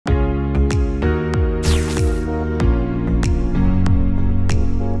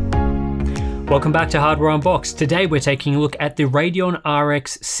Welcome back to Hardware Unboxed. Today we're taking a look at the Radeon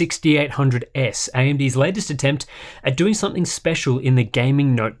RX 6800S, AMD's latest attempt at doing something special in the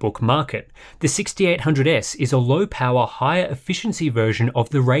gaming notebook market. The 6800S is a low-power, higher efficiency version of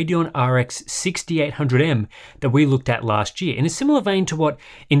the Radeon RX 6800M that we looked at last year, in a similar vein to what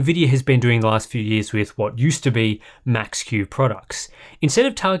Nvidia has been doing the last few years with what used to be Max-Q products. Instead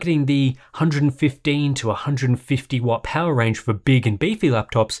of targeting the 115 to 150 watt power range for big and beefy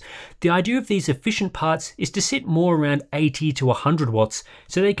laptops, the idea of these efficient parts is to sit more around 80 to 100 watts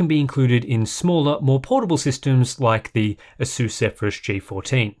so they can be included in smaller, more portable systems like the Asus Zephyrus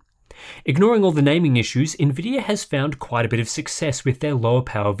G14. Ignoring all the naming issues, Nvidia has found quite a bit of success with their lower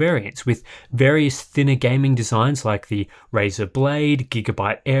power variants, with various thinner gaming designs like the Razer Blade,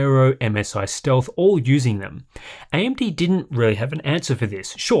 Gigabyte Aero, MSI Stealth, all using them. AMD didn't really have an answer for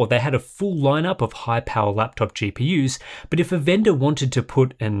this. Sure, they had a full lineup of high power laptop GPUs, but if a vendor wanted to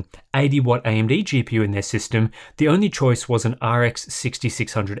put an 80 watt AMD GPU in their system, the only choice was an RX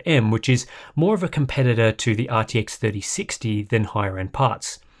 6600M, which is more of a competitor to the RTX 3060 than higher end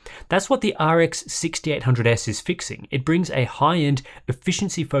parts. That's what the RX 6800S is fixing. It brings a high-end,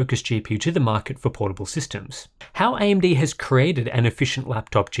 efficiency-focused GPU to the market for portable systems. How AMD has created an efficient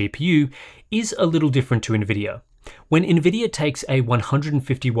laptop GPU is a little different to Nvidia. When Nvidia takes a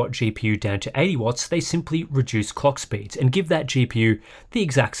 150 watt GPU down to 80 watts, they simply reduce clock speeds and give that GPU the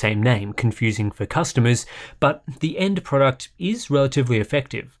exact same name, confusing for customers, but the end product is relatively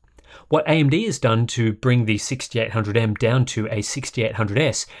effective. What AMD has done to bring the 6800M down to a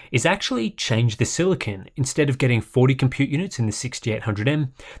 6800S is actually change the silicon. Instead of getting 40 compute units in the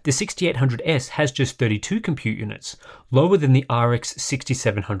 6800M, the 6800S has just 32 compute units, lower than the RX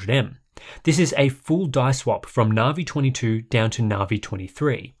 6700M. This is a full die swap from Navi 22 down to Navi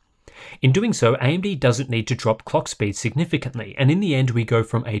 23. In doing so, AMD doesn't need to drop clock speed significantly, and in the end we go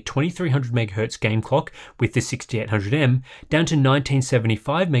from a 2300 MHz game clock with the 6800M down to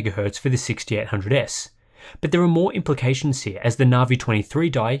 1975 MHz for the 6800S. But there are more implications here, as the Navi 23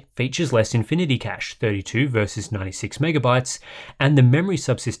 die features less infinity cache, 32 versus 96 MB, and the memory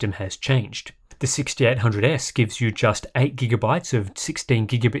subsystem has changed. The 6800S gives you just 8 GB of 16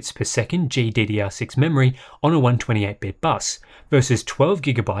 gigabits per second GDDR6 memory on a 128-bit bus, versus 12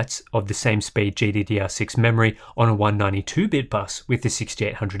 GB of the same speed GDDR6 memory on a 192-bit bus with the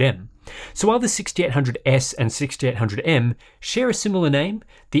 6800M. So while the 6800S and 6800M share a similar name,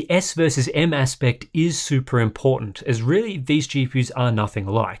 the S versus M aspect is super important, as really these GPUs are nothing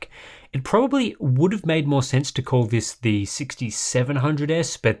alike. It probably would have made more sense to call this the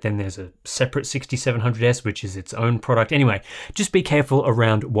 6700S, but then there's a separate 6700S, which is its own product. Anyway, just be careful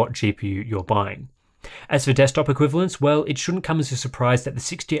around what GPU you're buying. As for desktop equivalents, well, it shouldn't come as a surprise that the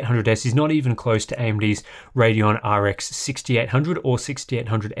 6800S is not even close to AMD's Radeon RX 6800 or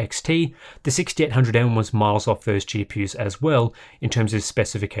 6800 XT. The 6800M was miles off those GPUs as well in terms of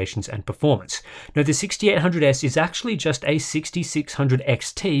specifications and performance. Now, the 6800S is actually just a 6600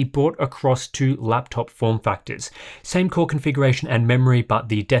 XT brought across two laptop form factors. Same core configuration and memory, but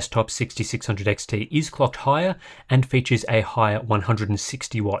the desktop 6600 XT is clocked higher and features a higher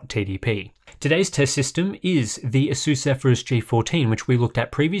 160 watt TDP. Today's test system is the Asus Zephyrus G14, which we looked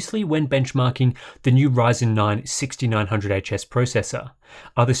at previously when benchmarking the new Ryzen 9 6900HS processor.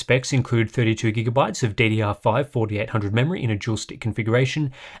 Other specs include 32 GB of DDR5 4800 memory in a dual stick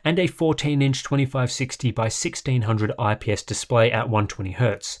configuration and a 14-inch 2560 by 1600 IPS display at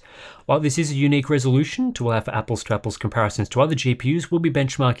 120Hz. While this is a unique resolution to allow for apples to apples comparisons to other GPUs, we'll be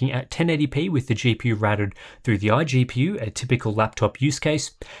benchmarking at 1080p with the GPU routed through the iGPU, a typical laptop use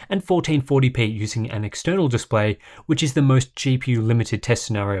case, and 1440p using an external display, which is the most GPU limited test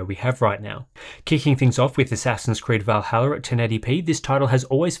scenario we have right now. Kicking things off with Assassin's Creed Valhalla at 1080p, this title has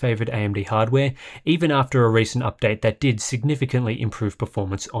always favoured AMD hardware, even after a recent update that did significantly improve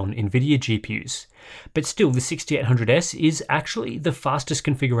performance on Nvidia GPUs. But still, the 6800S is actually the fastest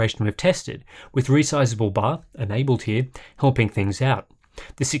configuration we've tested, with resizable bar, enabled here, helping things out.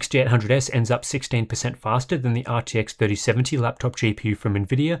 The 6800S ends up 16% faster than the RTX 3070 laptop GPU from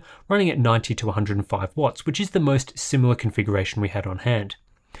Nvidia, running at 90 to 105 watts, which is the most similar configuration we had on hand.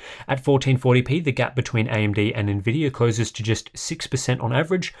 At 1440p, the gap between AMD and Nvidia closes to just 6% on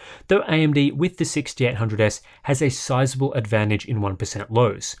average, though AMD with the 6800S has a sizable advantage in 1%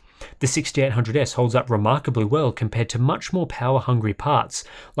 lows. The 6800S holds up remarkably well compared to much more power-hungry parts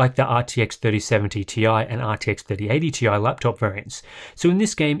like the RTX 3070 Ti and RTX 3080 Ti laptop variants, so in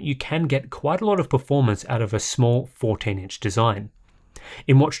this game you can get quite a lot of performance out of a small 14-inch design.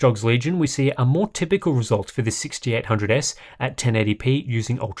 In Watch Dogs Legion, we see a more typical result for the 6800S at 1080p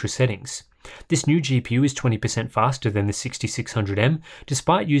using ultra settings. This new GPU is 20% faster than the 6600M,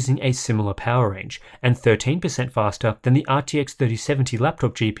 despite using a similar power range, and 13% faster than the RTX 3070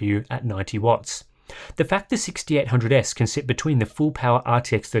 laptop GPU at 90 watts. The fact the 6800S can sit between the full-power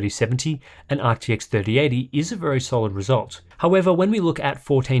RTX 3070 and RTX 3080 is a very solid result. However, when we look at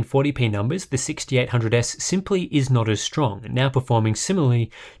 1440p numbers, the 6800S simply is not as strong, now performing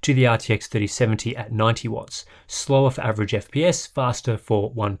similarly to the RTX 3070 at 90 watts, slower for average FPS, faster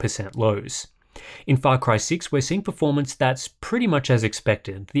for 1% lows. In Far Cry 6, we're seeing performance that's pretty much as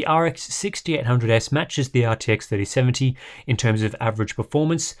expected. The RX 6800S matches the RTX 3070 in terms of average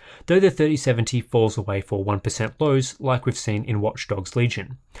performance, though the 3070 falls away for 1% lows like we've seen in Watch Dogs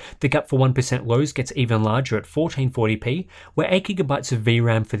Legion. The gap for 1% lows gets even larger at 1440p, where 8GB of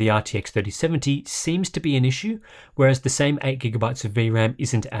VRAM for the RTX 3070 seems to be an issue, whereas the same 8GB of VRAM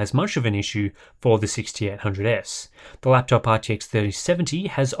isn't as much of an issue for the 6800S. The laptop RTX 3070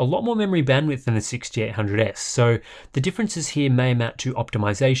 has a lot more memory bandwidth than the 6800S, so the differences here may amount to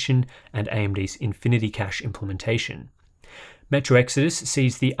optimization and AMD's Infinity Cache implementation. Metro Exodus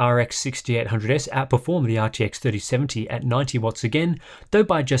sees the RX 6800S outperform the RTX 3070 at 90 watts again, though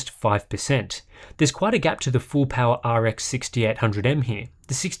by just 5%. There's quite a gap to the full power RX 6800M here.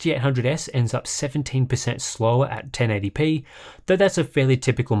 The 6800S ends up 17% slower at 1080p, though that's a fairly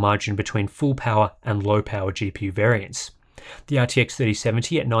typical margin between full power and low power GPU variants. The RTX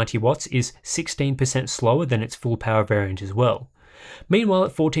 3070 at 90 watts is 16% slower than its full power variant as well. Meanwhile,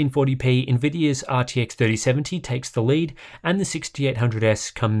 at 1440p, Nvidia's RTX 3070 takes the lead and the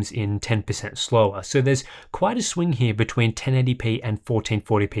 6800S comes in 10% slower, so there's quite a swing here between 1080p and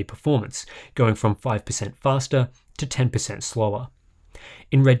 1440p performance, going from 5% faster to 10% slower.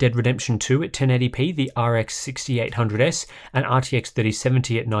 In Red Dead Redemption 2 at 1080p, the RX 6800S and RTX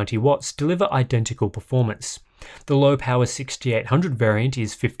 3070 at 90 watts deliver identical performance. The low-power 6800 variant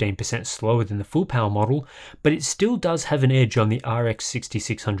is 15% slower than the full-power model, but it still does have an edge on the RX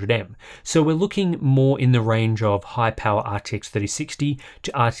 6600M, so we're looking more in the range of high-power RTX 3060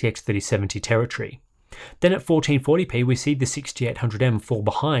 to RTX 3070 territory. Then at 1440p, we see the 6800M fall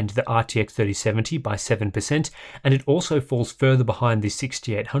behind the RTX 3070 by 7%, and it also falls further behind the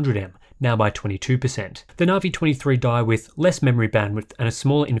 6800M, now by 22%. The Navi 23 die with less memory bandwidth and a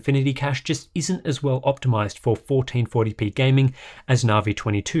smaller Infinity Cache just isn't as well optimized for 1440p gaming as Navi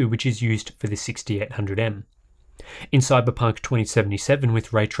 22, which is used for the 6800M. In Cyberpunk 2077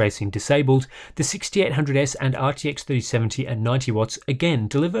 with ray tracing disabled, the 6800S and RTX 3070 at 90 watts again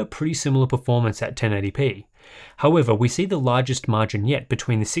deliver pretty similar performance at 1080p. However, we see the largest margin yet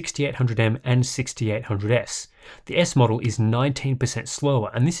between the 6800M and 6800S. The S model is 19%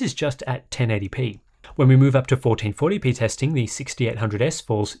 slower, and this is just at 1080p. When we move up to 1440p testing, the 6800S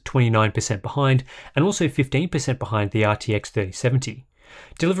falls 29% behind and also 15% behind the RTX 3070.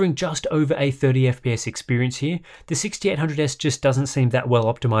 Delivering just over a 30 FPS experience here, the 6800S just doesn't seem that well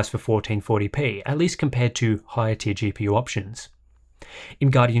optimized for 1440p, at least compared to higher tier GPU options. In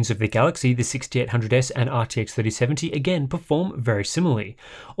Guardians of the Galaxy, the 6800S and RTX 3070 again perform very similarly,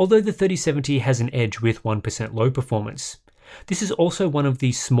 although the 3070 has an edge with 1% low performance. This is also one of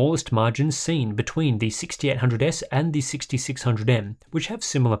the smallest margins seen between the 6800S and the 6600M, which have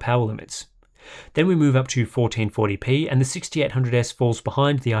similar power limits. Then we move up to 1440p and the 6800S falls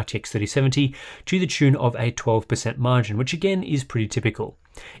behind the RTX 3070 to the tune of a 12% margin, which again is pretty typical.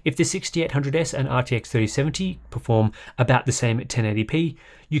 If the 6800S and RTX 3070 perform about the same at 1080p,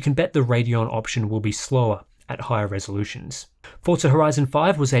 you can bet the Radeon option will be slower at higher resolutions. Forza Horizon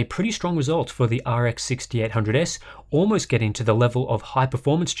 5 was a pretty strong result for the RX 6800S, almost getting to the level of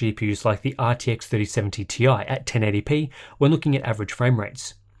high-performance GPUs like the RTX 3070 Ti at 1080p when looking at average frame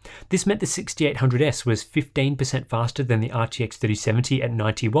rates. This meant the 6800S was 15% faster than the RTX 3070 at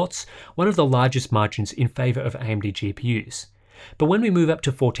 90 watts, one of the largest margins in favour of AMD GPUs. But when we move up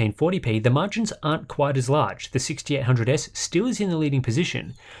to 1440p, the margins aren't quite as large. The 6800S still is in the leading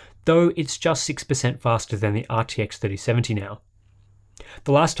position, though it's just 6% faster than the RTX 3070 now.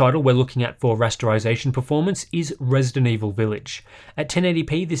 The last title we're looking at for rasterization performance is Resident Evil Village. At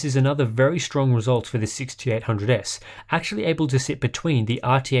 1080p, this is another very strong result for the 6800S, actually able to sit between the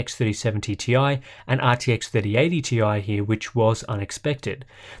RTX 3070 Ti and RTX 3080 Ti here, which was unexpected.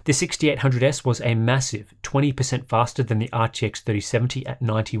 The 6800S was a massive 20% faster than the RTX 3070 at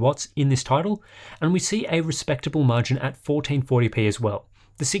 90 watts in this title, and we see a respectable margin at 1440p as well.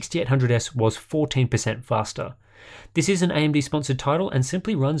 The 6800S was 14% faster. This is an AMD sponsored title and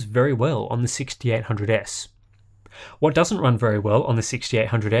simply runs very well on the 6800S. What doesn't run very well on the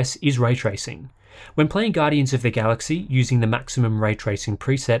 6800S is ray tracing. When playing Guardians of the Galaxy using the maximum ray tracing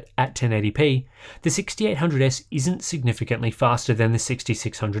preset at 1080p, the 6800S isn't significantly faster than the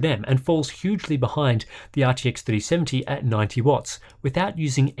 6600M and falls hugely behind the RTX 3070 at 90 watts without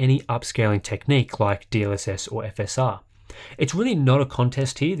using any upscaling technique like DLSS or FSR. It's really not a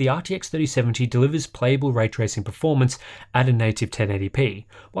contest here. The RTX 3070 delivers playable ray tracing performance at a native 1080p,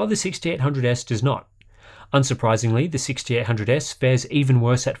 while the 6800S does not. Unsurprisingly, the 6800S fares even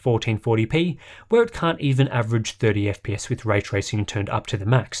worse at 1440p, where it can't even average 30 FPS with ray tracing turned up to the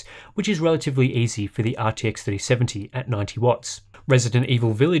max, which is relatively easy for the RTX 3070 at 90 watts. Resident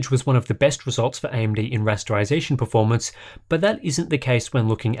Evil Village was one of the best results for AMD in rasterization performance, but that isn't the case when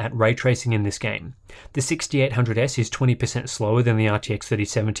looking at ray tracing in this game. The 6800S is 20% slower than the RTX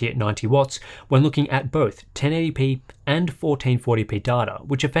 3070 at 90 watts when looking at both 1080p and 1440p data,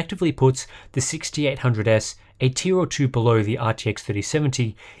 which effectively puts the 6800S a tier or two below the RTX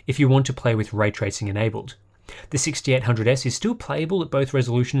 3070 if you want to play with ray tracing enabled. The 6800S is still playable at both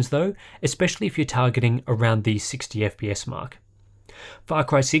resolutions though, especially if you're targeting around the 60 FPS mark. Far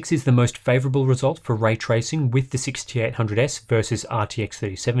Cry 6 is the most favourable result for ray tracing with the 6800S versus RTX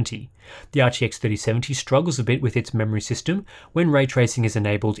 3070. The RTX 3070 struggles a bit with its memory system when ray tracing is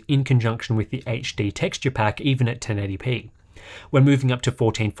enabled in conjunction with the HD texture pack even at 1080p. When moving up to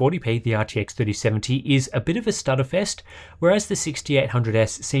 1440p, the RTX 3070 is a bit of a stutterfest, whereas the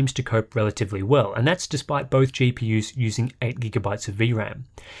 6800S seems to cope relatively well, and that's despite both GPUs using 8GB of VRAM.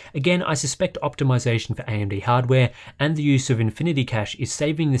 Again, I suspect optimization for AMD hardware and the use of Infinity Cache is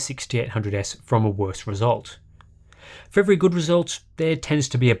saving the 6800S from a worse result. For every good result, there tends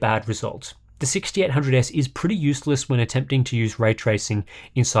to be a bad result. The 6800S is pretty useless when attempting to use ray tracing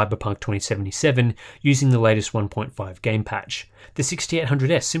in Cyberpunk 2077 using the latest 1.5 game patch. The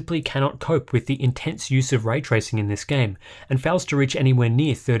 6800S simply cannot cope with the intense use of ray tracing in this game and fails to reach anywhere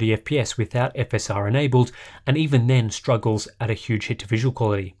near 30 FPS without FSR enabled, and even then struggles at a huge hit to visual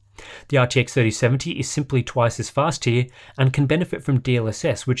quality. The RTX 3070 is simply twice as fast here and can benefit from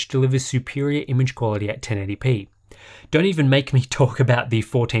DLSS, which delivers superior image quality at 1080p. Don't even make me talk about the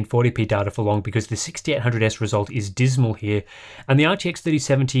 1440p data for long, because the 6800S result is dismal here, and the RTX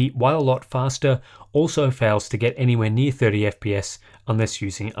 3070, while a lot faster, also fails to get anywhere near 30 FPS unless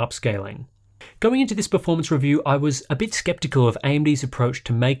using upscaling. Going into this performance review, I was a bit skeptical of AMD's approach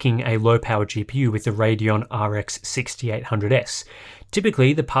to making a low-power GPU with the Radeon RX 6800S.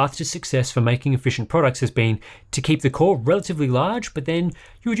 Typically, the path to success for making efficient products has been to keep the core relatively large, but then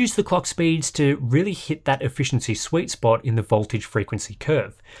you reduce the clock speeds to really hit that efficiency sweet spot in the voltage frequency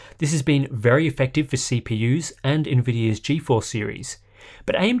curve. This has been very effective for CPUs and Nvidia's GeForce series.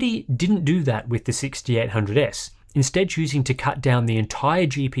 But AMD didn't do that with the 6800S, instead choosing to cut down the entire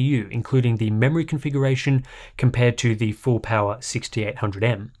GPU, including the memory configuration, compared to the full-power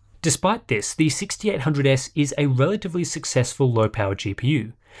 6800M. Despite this, the 6800S is a relatively successful low-power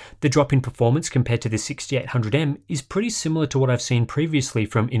GPU. The drop in performance compared to the 6800M is pretty similar to what I've seen previously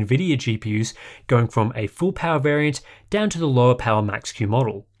from Nvidia GPUs, going from a full-power variant down to the lower-power Max-Q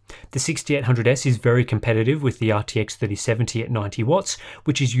model. The 6800S is very competitive with the RTX 3070 at 90 watts,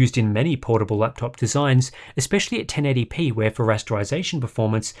 which is used in many portable laptop designs, especially at 1080p, where for rasterization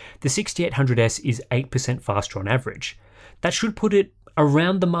performance, the 6800S is 8% faster on average. That should put it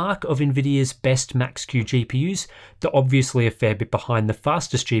around the mark of Nvidia's best Max-Q GPUs. They're obviously a fair bit behind the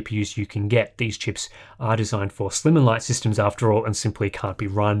fastest GPUs you can get. These chips are designed for slim and light systems after all, and simply can't be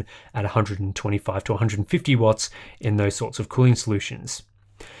run at 125 to 150 watts in those sorts of cooling solutions.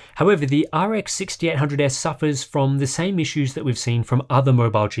 However, the RX 6800S suffers from the same issues that we've seen from other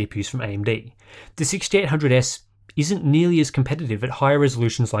mobile GPUs from AMD. The 6800S isn't nearly as competitive at higher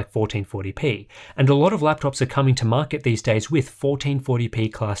resolutions like 1440p, and a lot of laptops are coming to market these days with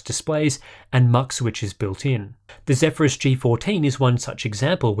 1440p class displays and mux switches built in. The Zephyrus G14 is one such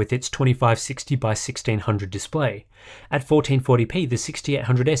example with its 2560 by 1600 display. At 1440p, the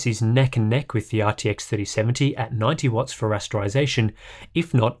 6800S is neck and neck with the RTX 3070 at 90 watts for rasterization,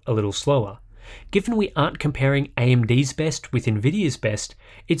 if not a little slower. Given we aren't comparing AMD's best with Nvidia's best,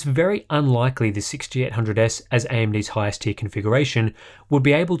 it's very unlikely the 6800S as AMD's highest tier configuration would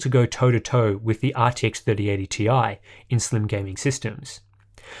be able to go toe-to-toe with the RTX 3080 Ti in slim gaming systems.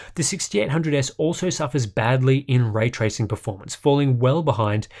 The 6800S also suffers badly in ray tracing performance, falling well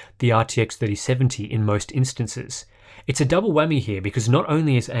behind the RTX 3070 in most instances. It's a double whammy here because not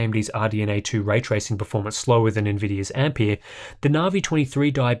only is AMD's RDNA 2 ray tracing performance slower than Nvidia's Ampere, the Navi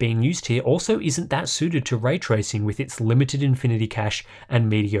 23 die being used here also isn't that suited to ray tracing with its limited infinity cache and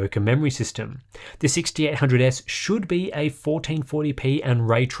mediocre memory system. The 6800S should be a 1440p and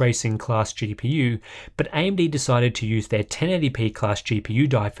ray tracing class GPU, but AMD decided to use their 1080p class GPU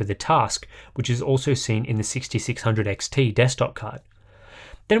die for the task, which is also seen in the 6600 XT desktop card.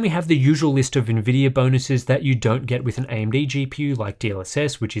 Then we have the usual list of Nvidia bonuses that you don't get with an AMD GPU, like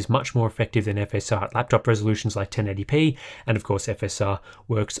DLSS, which is much more effective than FSR at laptop resolutions like 1080p, and of course FSR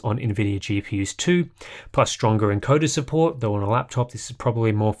works on Nvidia GPUs too, plus stronger encoder support, though on a laptop this is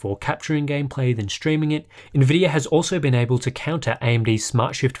probably more for capturing gameplay than streaming it. Nvidia has also been able to counter AMD's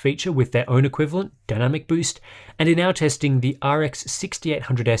Smart Shift feature with their own equivalent, Dynamic Boost, and in our testing, the RX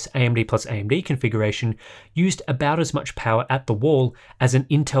 6800S AMD plus AMD configuration used about as much power at the wall as an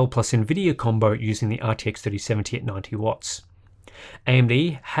Intel plus Nvidia combo using the RTX 3070 at 90 watts.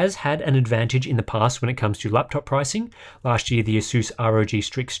 AMD has had an advantage in the past when it comes to laptop pricing. Last year, the Asus ROG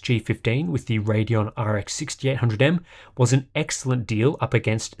Strix G15 with the Radeon RX 6800M was an excellent deal up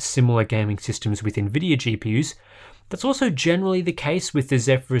against similar gaming systems with Nvidia GPUs. That's also generally the case with the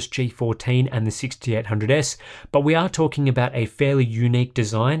Zephyrus G14 and the 6800S, but we are talking about a fairly unique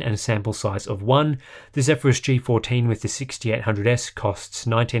design and a sample size of 1. The Zephyrus G14 with the 6800S costs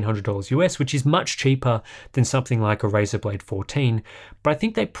 $1,900 US, which is much cheaper than something like a Razer Blade 14, but I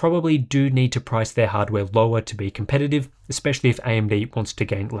think they probably do need to price their hardware lower to be competitive, especially if AMD wants to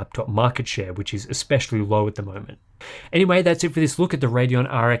gain laptop market share, which is especially low at the moment. Anyway, that's it for this look at the Radeon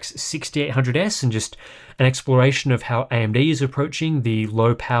RX 6800S and just an exploration of how AMD is approaching the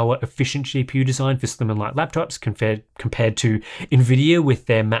low power efficient GPU design for slim and light laptops compared to Nvidia with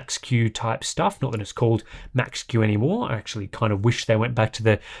their Max-Q type stuff. Not that it's called Max-Q anymore. I actually kind of wish they went back to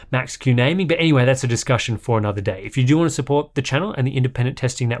the Max-Q naming, but anyway, that's a discussion for another day. If you do want to support the channel and the independent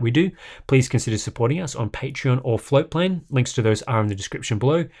testing that we do, please consider supporting us on Patreon or Floatplane. Links to those are in the description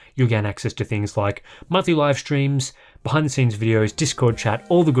below. You'll gain access to things like monthly live streams, behind the scenes videos, Discord chat,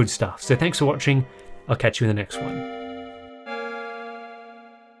 all the good stuff. So thanks for watching. I'll catch you in the next one.